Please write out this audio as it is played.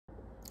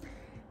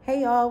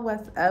Hey y'all,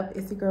 what's up?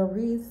 It's your girl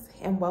Reese,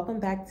 and welcome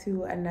back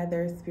to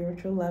another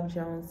Spiritual Love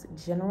Jones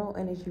general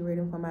energy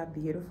reading for my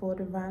beautiful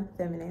divine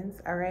feminines.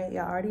 All right,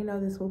 y'all already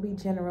know this will be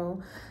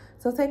general,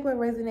 so take what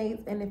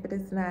resonates, and if it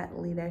is not,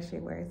 leave that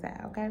shit where it's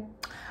at. Okay.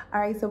 All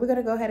right, so we're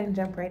gonna go ahead and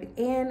jump right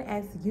in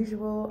as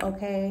usual.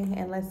 Okay,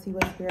 and let's see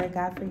what Spirit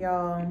got for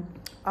y'all.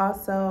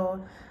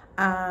 Also,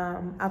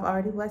 I've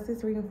already blessed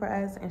this reading for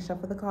us and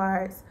shuffled the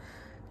cards.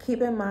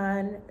 Keep in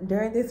mind,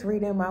 during this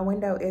reading, my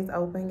window is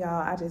open,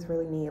 y'all. I just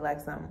really need like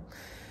some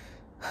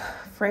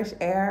fresh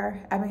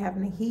air. I've been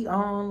having the heat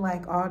on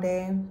like all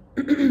day.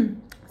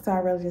 So I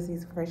really just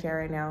need some fresh air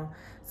right now.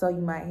 So you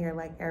might hear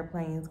like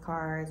airplanes,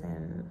 cars,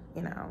 and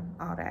you know,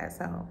 all that.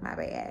 So my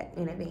bad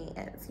in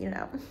advance, you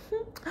know.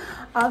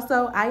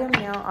 Also, I am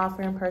now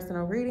offering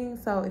personal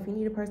readings. So if you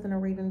need a personal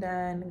reading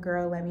done,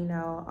 girl, let me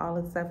know. All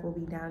the stuff will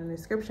be down in the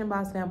description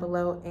box down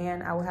below.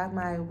 And I will have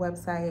my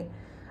website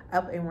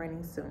up and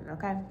running soon.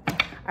 Okay.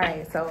 All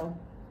right, so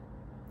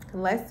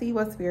let's see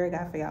what Spirit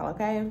got for y'all.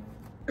 Okay.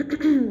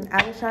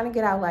 I was trying to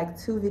get out like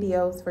 2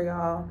 videos for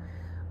y'all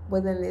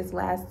within this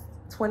last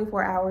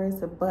 24 hours,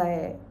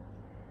 but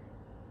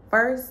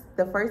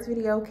the first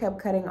video kept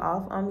cutting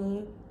off on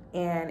me,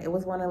 and it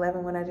was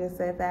 1:11 when I just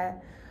said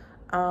that.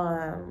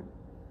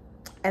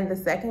 And the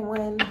second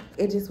one,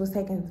 it just was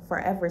taking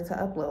forever to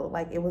upload.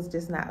 Like it was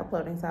just not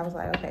uploading. So I was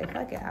like, okay,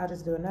 fuck it, I'll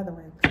just do another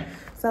one.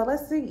 So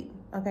let's see.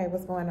 Okay,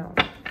 what's going on?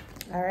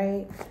 All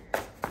right,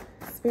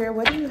 Spirit,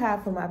 what do you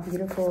have for my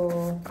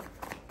beautiful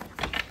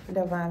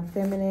divine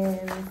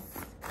feminines?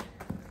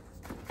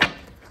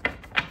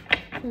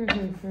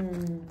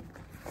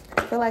 I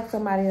feel like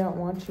somebody don't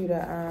want you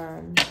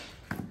to,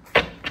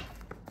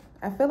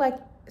 I feel like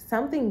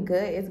something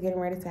good is getting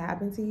ready to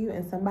happen to you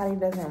and somebody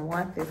doesn't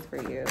want this for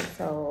you.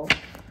 So,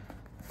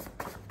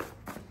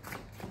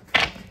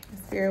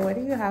 Spirit, what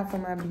do you have for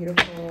my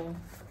beautiful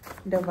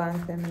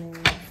divine feminines?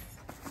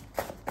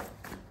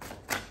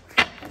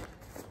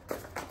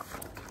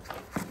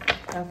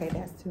 Okay,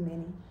 that's too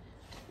many.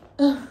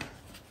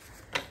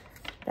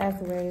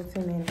 That's way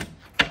too many.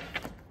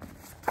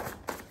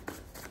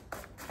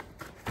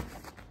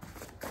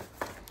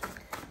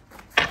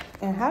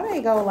 And how do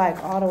they go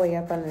like all the way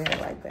up under there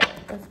like that?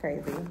 That's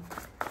crazy.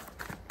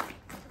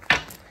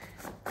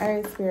 All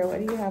right, Spirit, what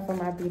do you have for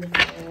my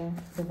beautiful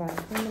divine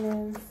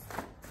feminines?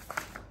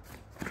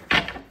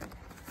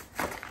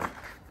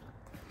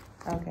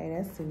 Okay,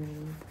 that's too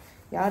many.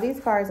 Y'all, these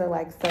cards are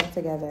like stuck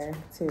together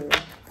too.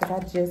 Because I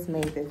just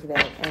made this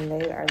deck and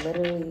they are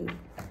literally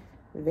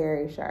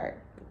very sharp.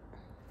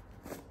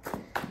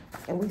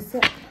 And we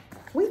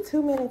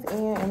 2 minutes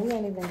in and we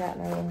ain't even got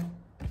no.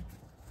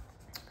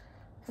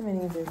 How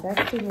many is this?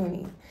 That's too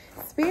many.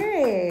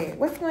 Spirit,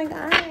 what's going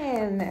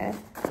on?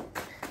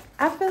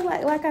 I feel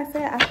like I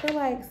said, I feel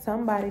like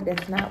somebody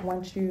does not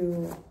want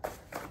you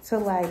to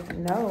like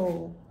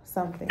know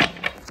something.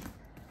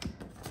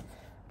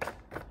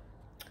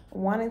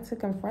 Wanting to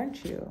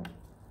confront you.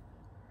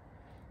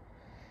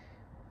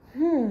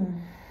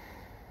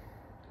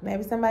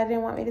 Maybe somebody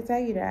didn't want me to tell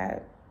you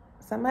that.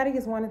 Somebody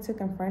just wanted to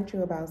confront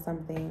you about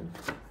something.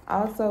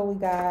 Also, we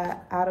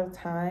got out of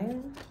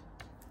time.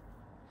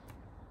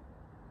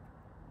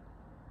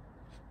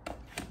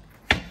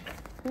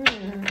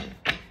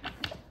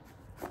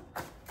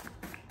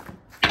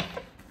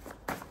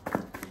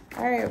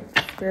 All right,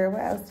 Spirit,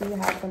 what else do you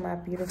have for my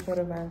beautiful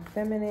divine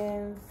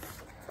feminines?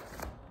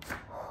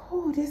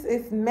 Oh, this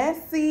is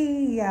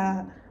messy.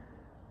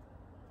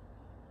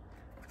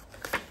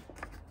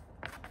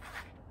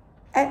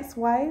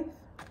 Ex-wife.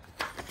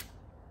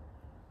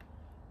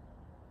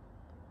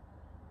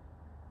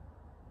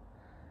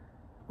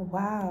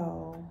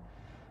 Wow.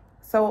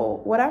 So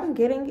what I'm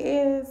getting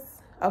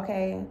is,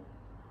 okay,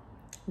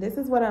 this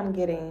is what I'm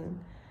getting.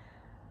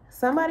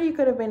 Somebody you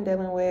could have been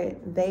dealing with,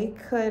 they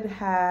could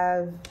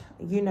have,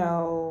 you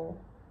know,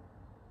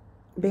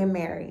 been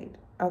married.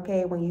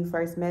 Okay, when you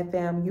first met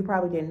them, you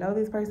probably didn't know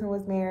this person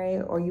was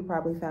married, or you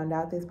probably found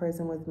out this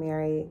person was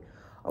married,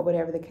 or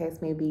whatever the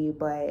case may be,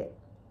 but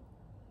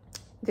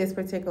this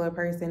particular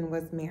person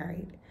was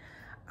married.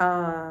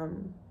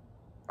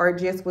 Or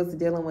just was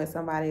dealing with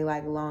somebody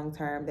like long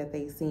term that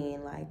they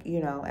seen like,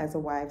 you know, as a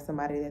wife,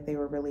 somebody that they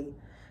were really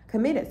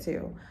committed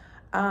to.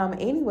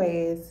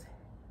 Anyways,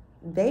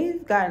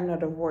 they've gotten a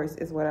divorce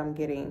is what I'm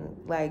getting.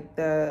 Like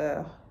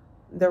the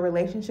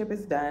relationship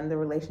is done. The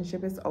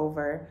relationship is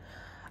over.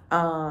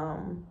 I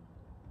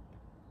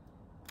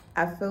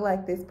feel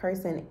like this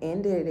person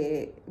ended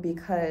it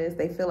because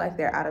they feel like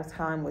they're out of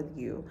time with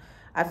you.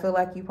 I feel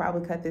like you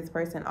probably cut this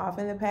person off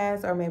in the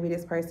past, or maybe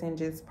this person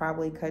just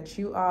probably cut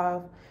you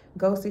off,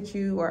 ghosted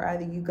you, or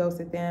either you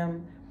ghosted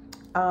them.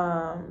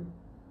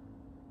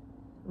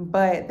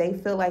 But they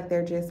feel like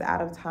they're just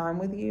out of time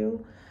with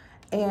you.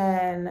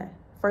 And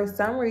for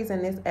some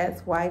reason, this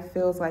ex-wife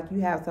feels like you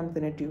have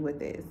something to do with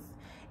this.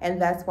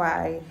 And that's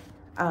why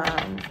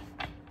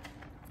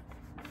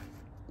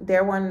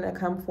they're wanting to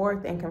come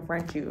forth and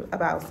confront you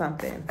about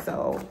something.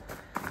 So,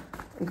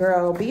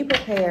 girl, be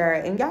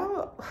prepared. And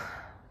y'all,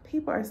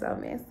 people are so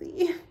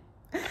messy.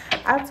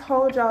 I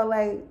told y'all,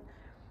 like,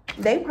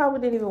 they probably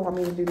didn't even want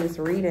me to do this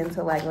reading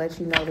to like let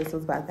you know this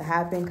was about to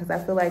happen, because I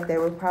feel like they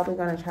were probably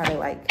going to try to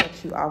like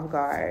catch you off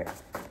guard.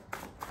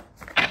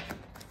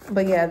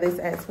 But yeah, this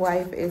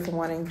ex-wife is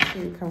wanting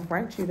to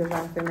confront you,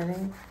 Divine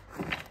Feminine.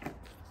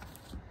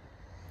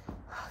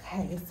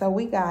 Okay, so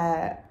we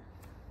got,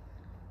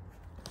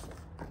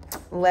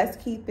 let's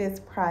keep this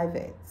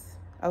private,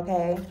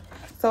 okay?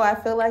 So I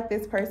feel like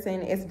this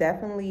person is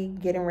definitely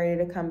getting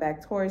ready to come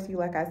back towards you,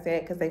 like I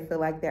said, because they feel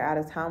like they're out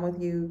of time with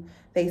you.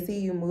 They see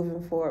you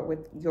moving forward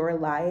with your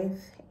life,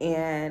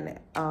 and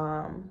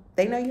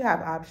they know you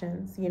have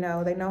options, you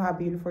know. They know how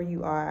beautiful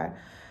you are.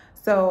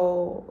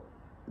 So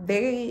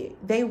they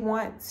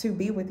want to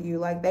be with you.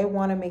 Like, they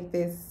want to make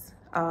this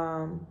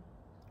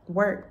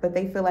work, but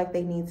they feel like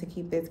they need to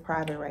keep this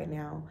private right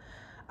now.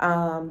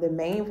 The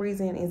main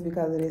reason is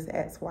because of this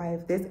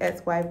ex-wife. This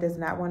ex-wife does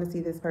not want to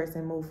see this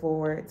person move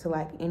forward to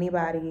like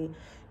anybody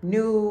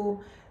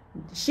new.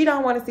 She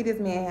don't want to see this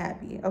man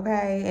happy,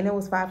 okay? And it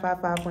was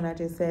 555 when I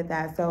just said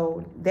that.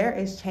 So there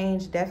is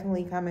change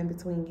definitely coming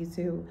between you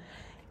two.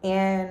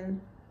 And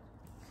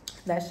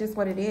that's just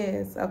what it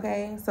is,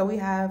 okay? So we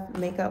have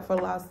make up for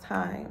lost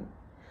time,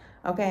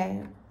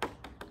 okay?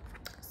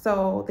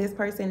 So this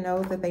person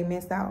knows that they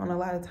missed out on a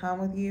lot of time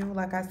with you.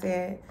 Like I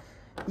said,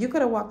 you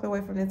could have walked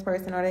away from this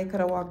person, or they could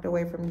have walked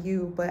away from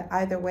you. But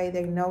either way,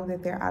 they know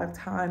that they're out of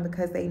time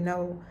because they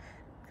know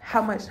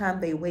how much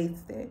time they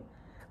wasted.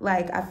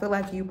 Like, I feel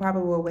like you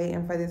probably were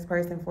waiting for this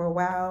person for a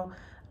while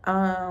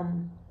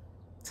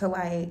to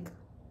like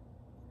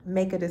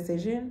make a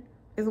decision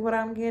is what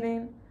I'm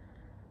getting.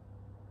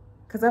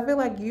 Because I feel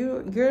like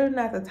you're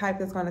not the type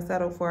that's going to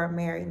settle for a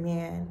married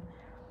man.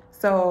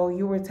 So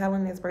you were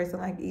telling this person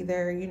like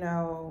either, you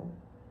know,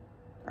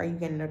 are you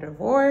getting a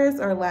divorce,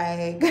 or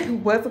like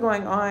what's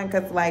going on?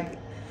 Because like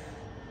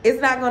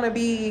it's not going to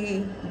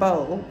be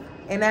both.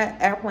 And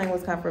that airplane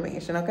was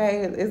confirmation,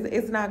 okay?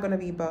 It's not going to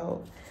be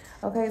both.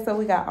 Okay, so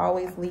we got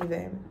always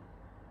leaving.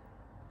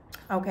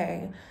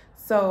 Okay,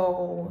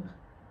 so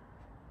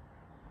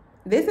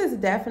this is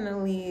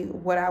definitely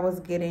what I was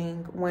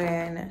getting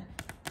when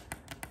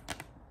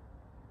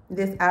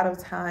this out of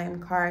time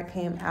card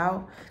came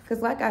out.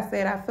 Because like I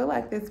said, I feel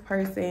like this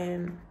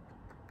person,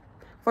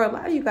 for a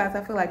lot of you guys,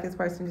 I feel like this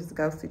person just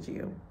ghosted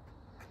you.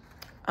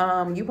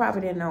 You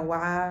probably didn't know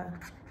why.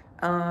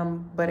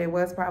 But it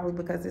was probably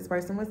because this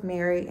person was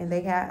married and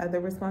they had other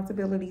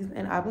responsibilities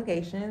and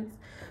obligations.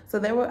 So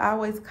they were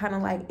always kind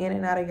of like in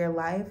and out of your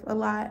life a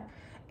lot.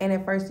 And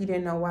at first you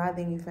didn't know why,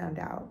 then you found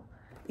out,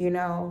 you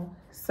know?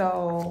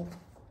 So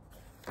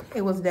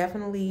it was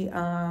definitely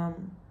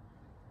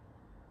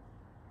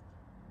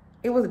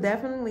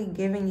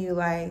giving you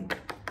like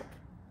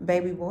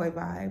baby boy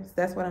vibes.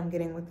 That's what I'm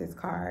getting with this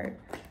card.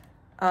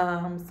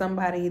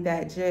 Somebody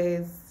that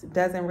just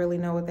doesn't really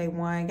know what they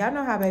want. Y'all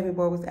know how baby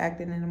boy was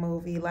acting in the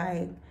movie.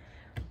 Like,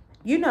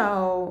 you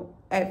know,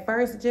 at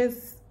first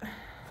just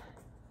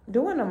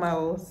doing the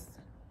most.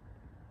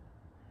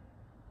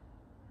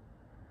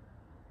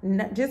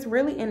 Just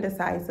really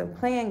indecisive,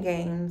 playing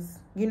games,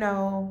 you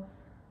know,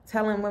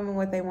 telling women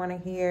what they want to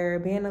hear,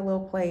 being a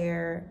little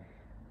player,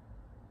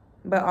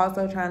 but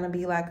also trying to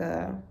be like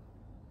a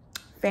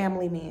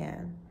family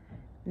man,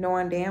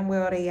 knowing damn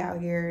well they out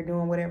here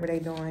doing whatever they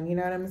doing. You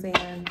know what I'm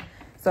saying?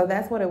 So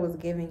that's what it was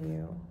giving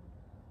you.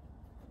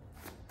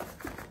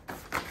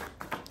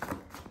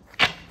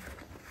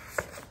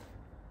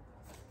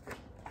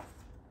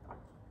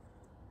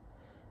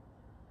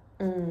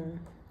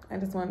 I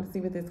just wanted to see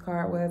what this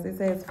card was. It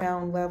says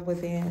found love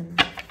within.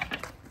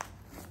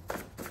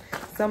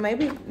 So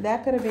maybe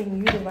that could have been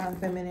you, Divine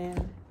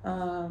Feminine.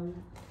 Damn,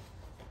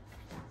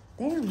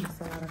 that's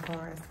a lot of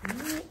cards.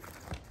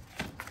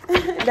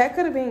 That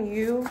could have been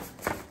you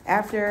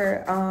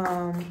after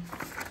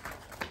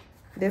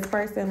this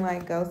person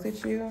like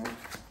ghosted you.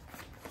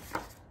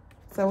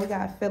 So we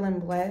got feeling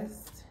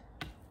blessed.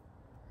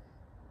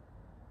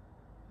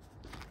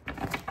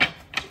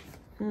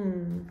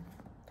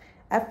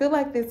 I feel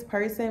like this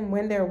person,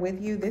 when they're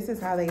with you, this is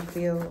how they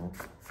feel.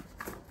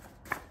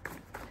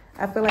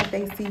 I feel like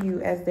they see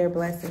you as their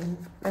blessing.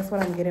 That's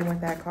what I'm getting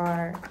with that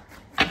card.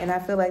 And I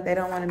feel like they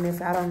don't want to miss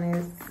out on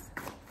this.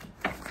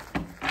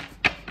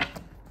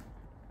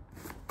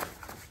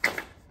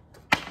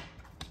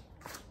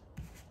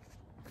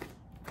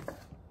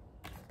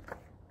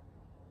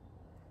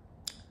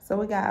 So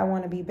we got I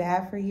want to be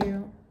bad for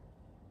you.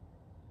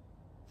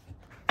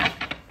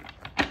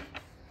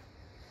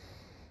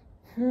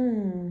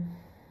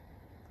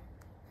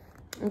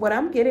 What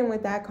I'm getting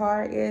with that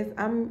card is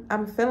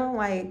I'm feeling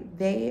like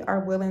they are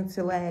willing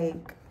to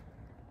like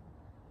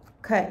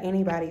cut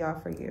anybody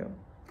off for you.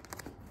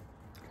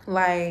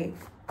 Like,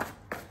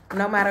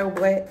 no matter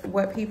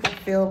what people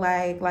feel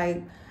like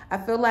I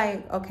feel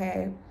like,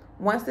 okay,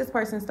 once this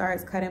person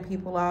starts cutting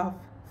people off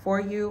for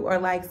you, or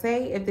like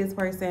say if this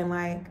person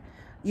like,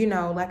 you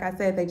know, like I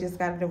said, they just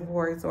got a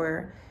divorce,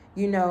 or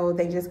you know,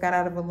 they just got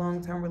out of a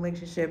long-term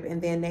relationship and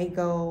then they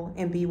go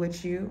and be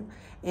with you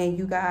and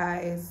you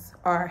guys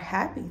are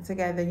happy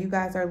together. You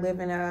guys are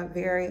living a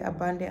very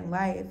abundant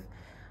life.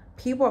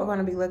 People are going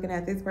to be looking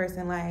at this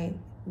person like,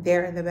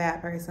 they're the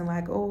bad person.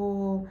 Like,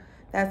 oh,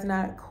 that's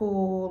not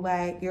cool.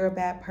 Like, you're a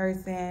bad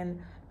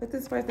person. But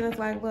this person is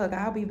like, look,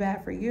 I'll be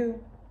bad for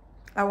you.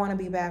 I want to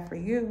be bad for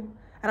you.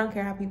 I don't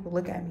care how people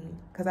look at me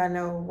because I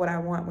know what I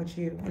want with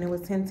you. And it was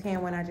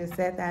 10-10 when I just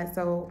said that.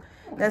 So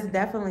that's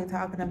definitely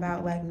talking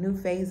about like new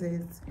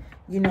phases,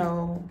 you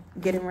know,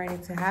 getting ready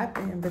to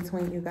happen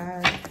between you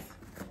guys.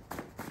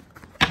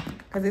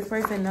 Because this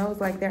person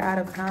knows like they're out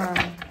of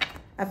time.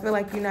 I feel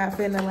like you're not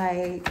finna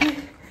like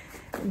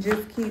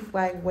just keep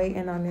like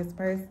waiting on this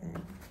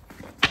person.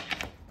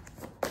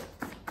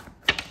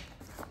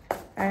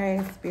 All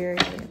right,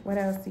 Spirit. What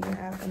else do you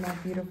have for my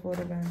beautiful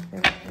divine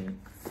feminine?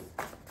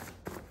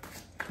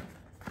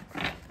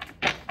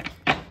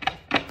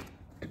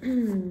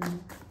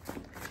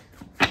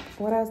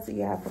 What else do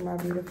you have for my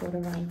beautiful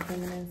divine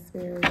feminine,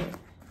 Spirit?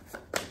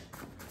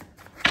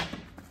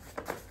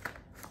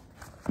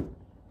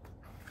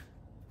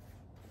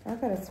 I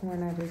could have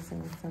sworn I just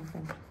seen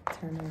something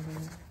turn over.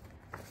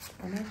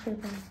 Am I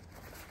tripping?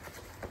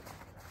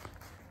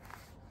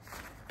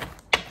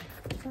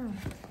 Oh.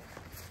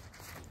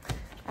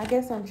 I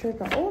guess I'm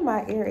tripping. Oh,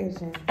 my ear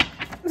itching.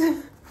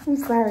 I'm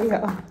sorry,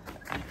 y'all.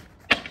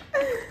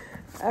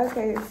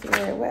 Okay,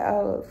 Spirit, what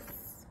else?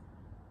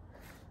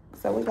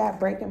 So we got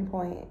breaking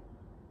point.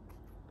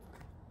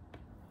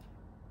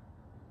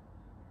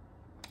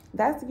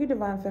 That's you,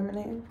 divine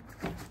feminine.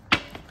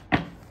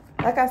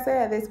 Like I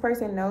said, this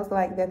person knows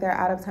like that they're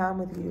out of time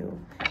with you.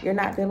 You're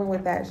not dealing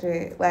with that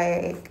shit.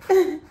 Like,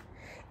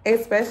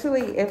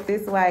 especially if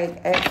this like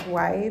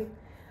ex-wife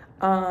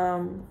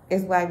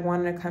is like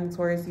wanting to come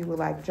towards you with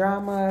like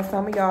drama.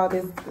 Some of y'all,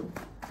 this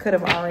could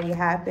have already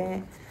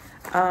happened.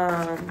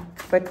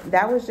 But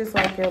that was just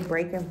like your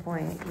breaking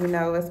point, you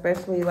know,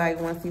 especially like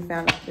once you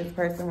found out this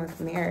person was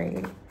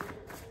married.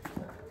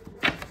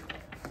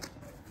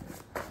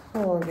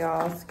 Oh,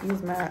 y'all,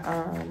 excuse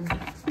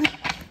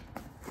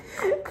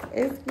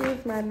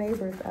my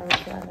neighbors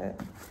outside.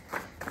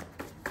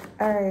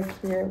 All right,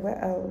 Spirit,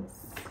 what else?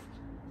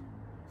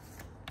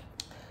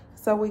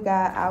 So we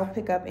got, I'll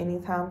pick up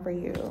anytime for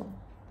you.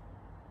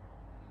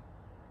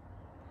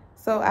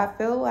 So I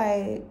feel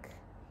like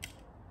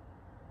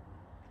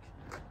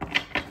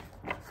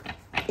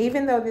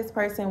even though this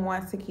person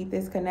wants to keep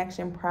this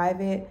connection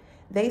private,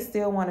 they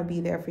still want to be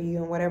there for you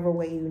in whatever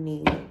way you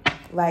need.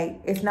 Like,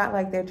 it's not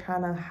like they're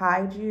trying to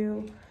hide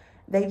you.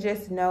 They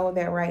just know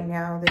that right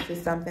now this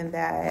is something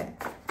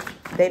that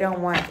they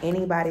don't want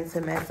anybody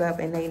to mess up.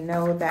 And they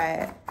know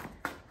that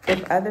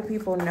if other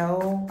people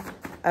know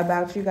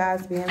about you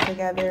guys being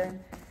together,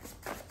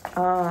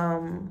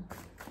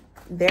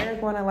 they're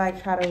going to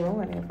like try to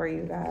ruin it for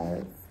you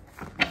guys.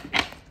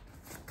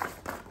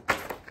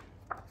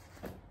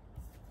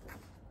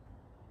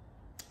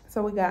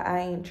 So we got,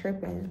 I ain't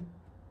tripping.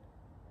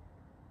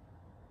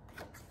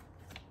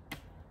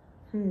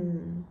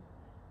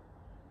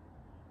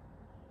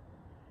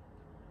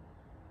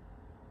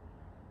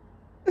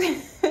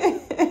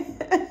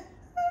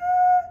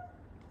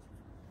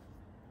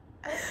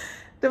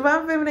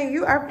 Divine Feminine,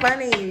 you are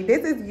funny.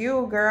 This is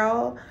you,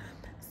 girl.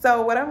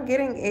 So what I'm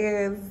getting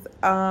is,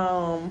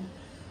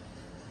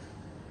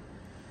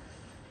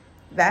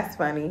 that's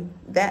funny.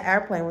 That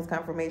airplane was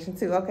confirmation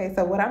too. Okay,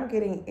 so what I'm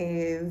getting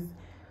is,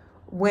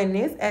 when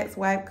this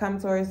ex-wife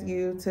comes towards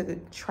you to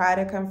try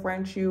to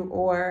confront you,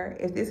 or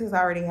if this has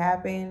already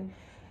happened,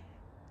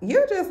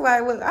 you're just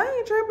like, look, I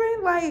ain't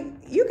tripping. Like,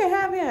 you can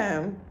have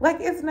him. Like,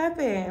 it's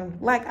nothing.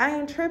 Like, I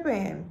ain't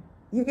tripping.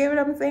 You get what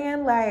I'm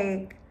saying?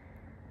 Like,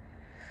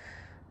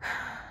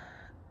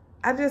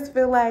 I just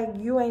feel like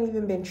you ain't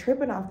even been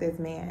tripping off this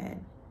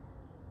man.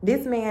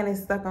 This man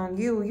is stuck on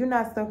you. You're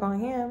not stuck on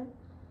him.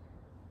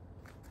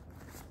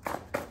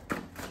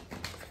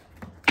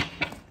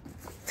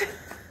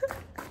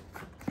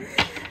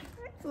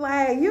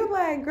 Like, you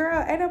like,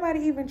 girl, ain't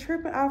nobody even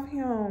tripping off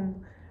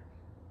him.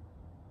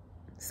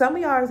 Some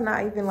of y'all is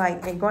not even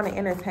like going to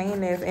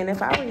entertain this. And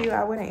if I were you,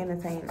 I wouldn't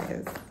entertain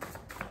this.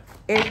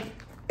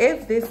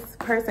 If this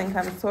person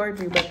comes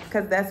towards you, but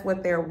because that's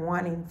what they're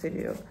wanting to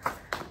do.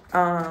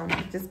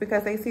 Just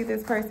because they see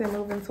this person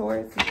moving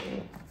towards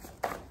you.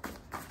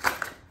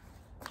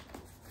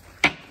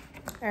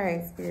 All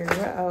right, Spirit,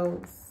 what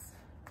else?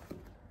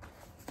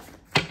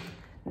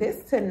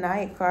 This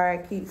tonight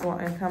card keeps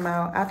wanting to come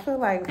out. I feel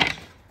like,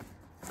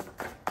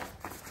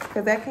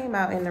 because that came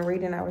out in the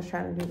reading I was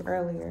trying to do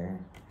earlier.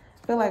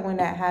 I feel like when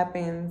that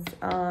happens,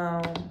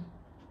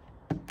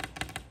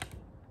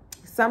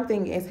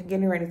 something is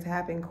getting ready to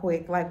happen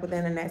quick, like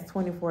within the next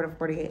 24 to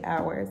 48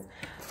 hours.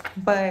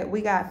 But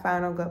we got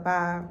final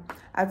goodbye.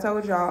 I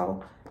told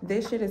y'all,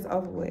 this shit is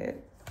over with.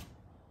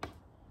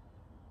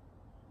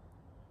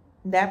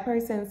 That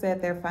person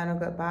said their final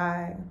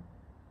goodbye.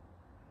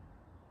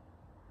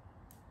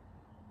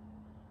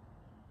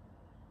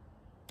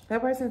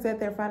 That person said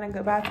their final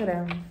goodbye to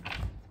them.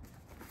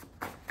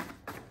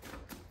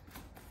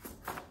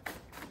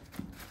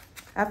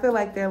 I feel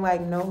like they're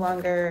like no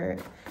longer,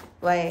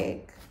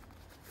 like,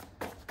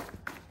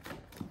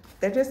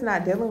 they're just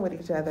not dealing with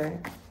each other.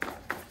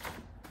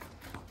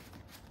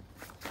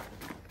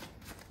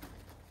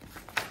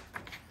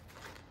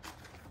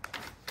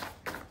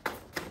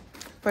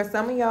 For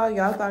some of y'all,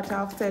 y'all thought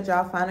y'all said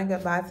y'all final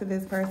goodbye to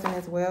this person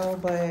as well,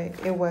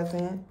 but it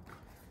wasn't.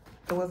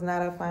 It was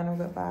not a final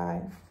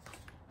goodbye.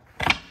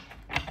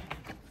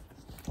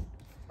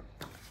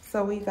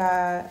 So we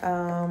got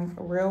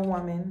real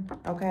woman,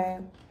 okay?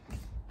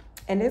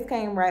 And this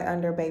came right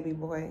under baby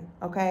boy,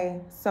 okay?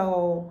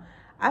 So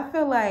I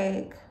feel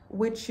like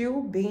with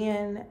you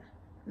being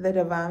the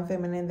divine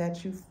feminine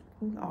that you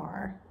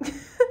are,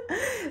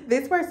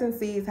 this person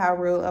sees how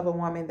real of a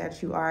woman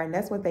that you are, and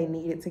that's what they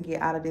needed to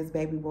get out of this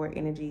baby boy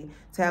energy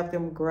to help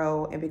them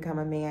grow and become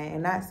a man.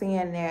 And not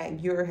saying that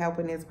you're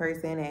helping this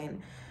person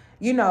and,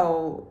 you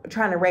know,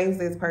 trying to raise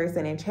this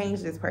person and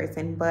change this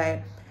person,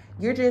 but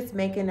you're just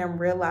making them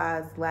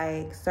realize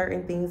like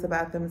certain things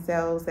about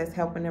themselves that's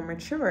helping them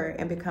mature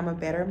and become a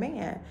better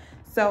man.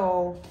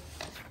 So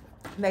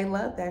they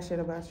love that shit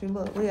about you.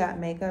 Look, we got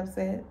makeup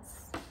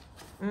sets.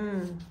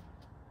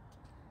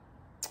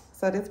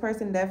 So this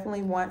person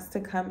definitely wants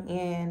to come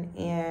in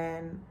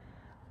and,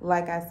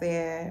 like I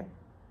said,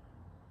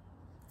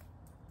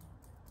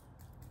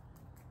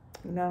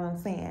 you know what I'm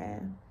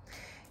saying,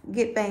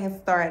 get things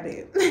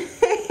started.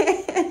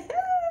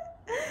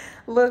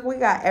 Look, we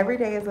got every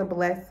day is a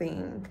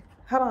blessing.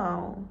 Hold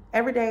on.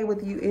 Every day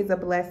with you is a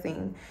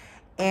blessing.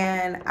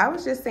 And I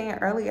was just saying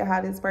earlier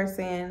how this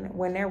person,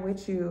 when they're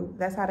with you,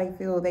 that's how they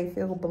feel. They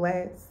feel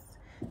blessed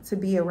to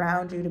be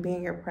around you, to be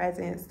in your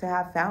presence, to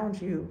have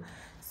found you.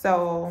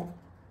 So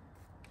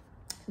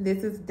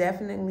this is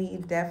definitely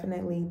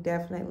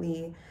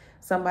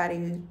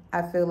somebody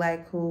I feel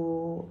like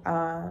who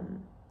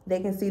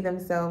they can see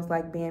themselves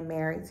like being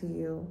married to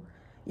you.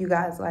 You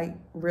guys like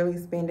really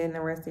spending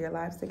the rest of your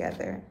lives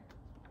together.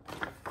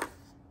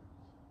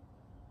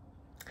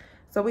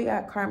 So we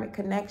got karmic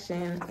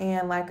connection,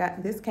 and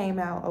like this came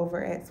out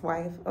over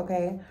ex-wife,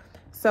 okay?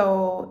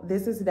 So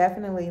this is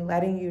definitely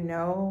letting you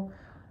know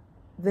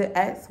the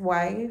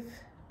ex-wife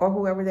or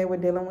whoever they were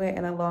dealing with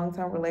in a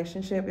long-term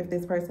relationship, if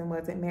this person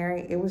wasn't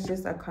married, it was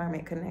just a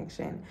karmic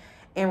connection.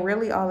 And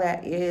really all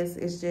that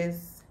is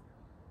just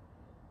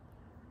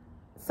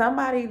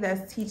somebody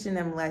that's teaching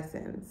them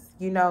lessons,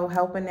 you know,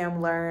 helping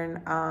them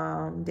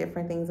learn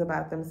different things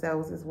about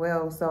themselves as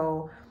well.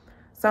 So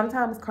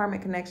sometimes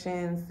karmic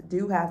connections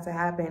do have to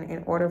happen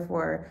in order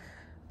for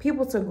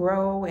people to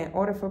grow, in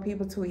order for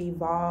people to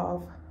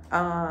evolve.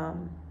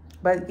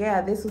 But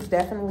yeah, this was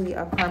definitely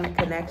a karmic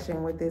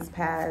connection with this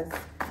past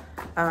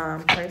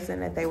person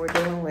that they were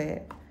dealing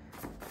with.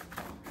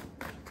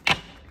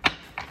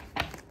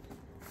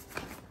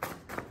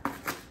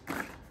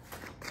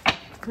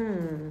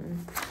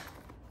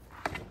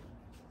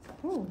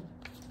 Ooh,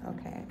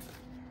 okay.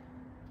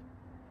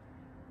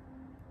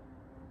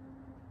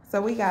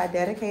 So we got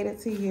dedicated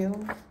to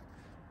you.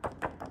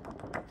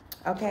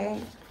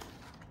 Okay.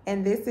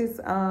 And this is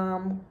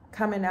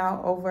coming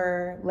out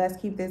over let's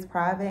keep this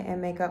private and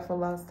make up for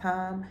lost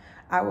time.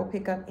 I will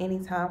pick up any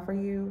time for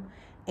you.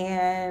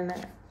 And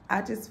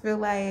I just feel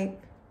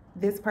like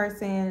this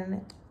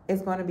person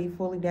is going to be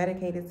fully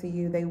dedicated to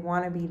you. They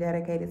want to be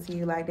dedicated to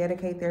you, like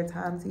dedicate their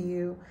time to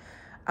you.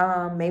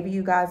 Maybe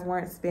you guys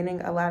weren't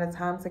spending a lot of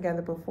time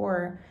together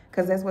before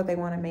because that's what they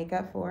want to make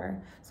up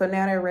for. So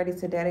now they're ready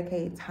to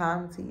dedicate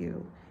time to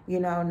you, you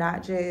know,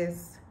 not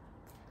just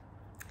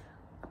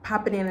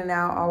popping in and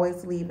out,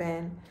 always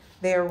leaving.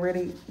 They're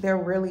really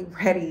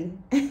ready.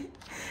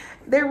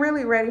 They're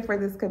really ready for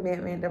this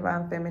commitment,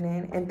 divine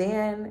feminine. And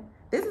then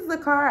this is the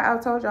card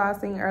I told y'all I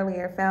seen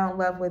earlier, found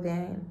love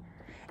within.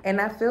 And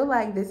I feel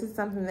like this is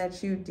something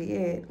that you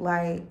did,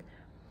 like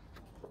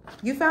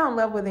you found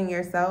love within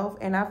yourself,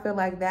 and I feel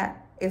like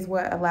that is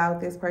what allowed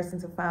this person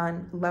to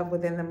find love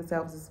within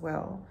themselves as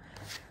well.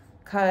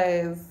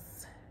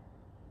 Because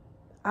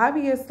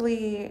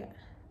obviously,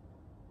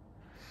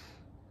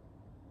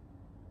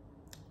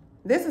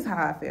 this is how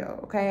I feel,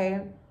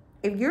 okay?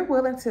 If you're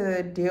willing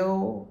to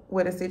deal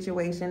with a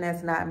situation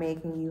that's not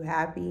making you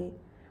happy,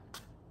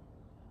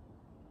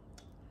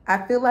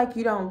 I feel like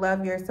you don't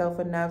love yourself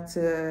enough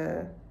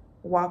to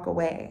walk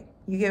away.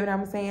 You get what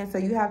I'm saying? So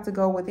you have to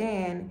go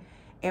within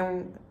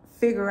and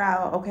figure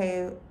out,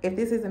 okay, if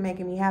this isn't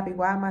making me happy,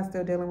 why am I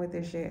still dealing with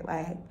this shit?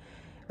 Like,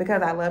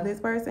 because I love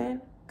this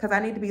person? Because I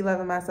need to be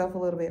loving myself a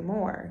little bit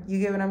more. You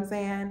get what I'm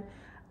saying?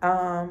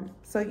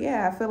 So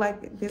yeah, I feel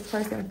like this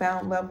person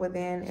found love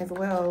within as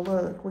well.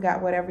 Look, we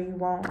got whatever you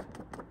want.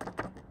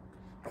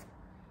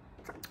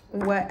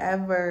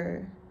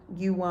 Whatever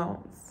you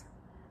want.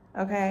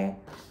 Okay?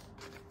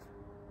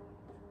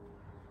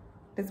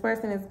 This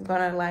person is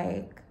gonna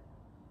like,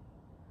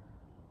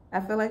 I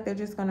feel like they're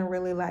just gonna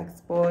really like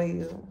spoil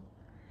you.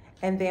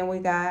 And then we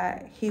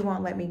got, he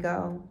won't let me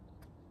go.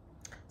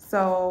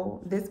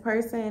 So this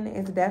person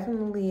is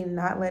definitely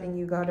not letting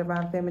you go,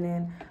 divine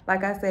feminine.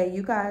 Like I said,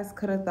 you guys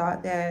could have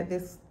thought that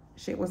this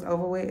shit was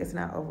over with. It's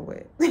not over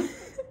with.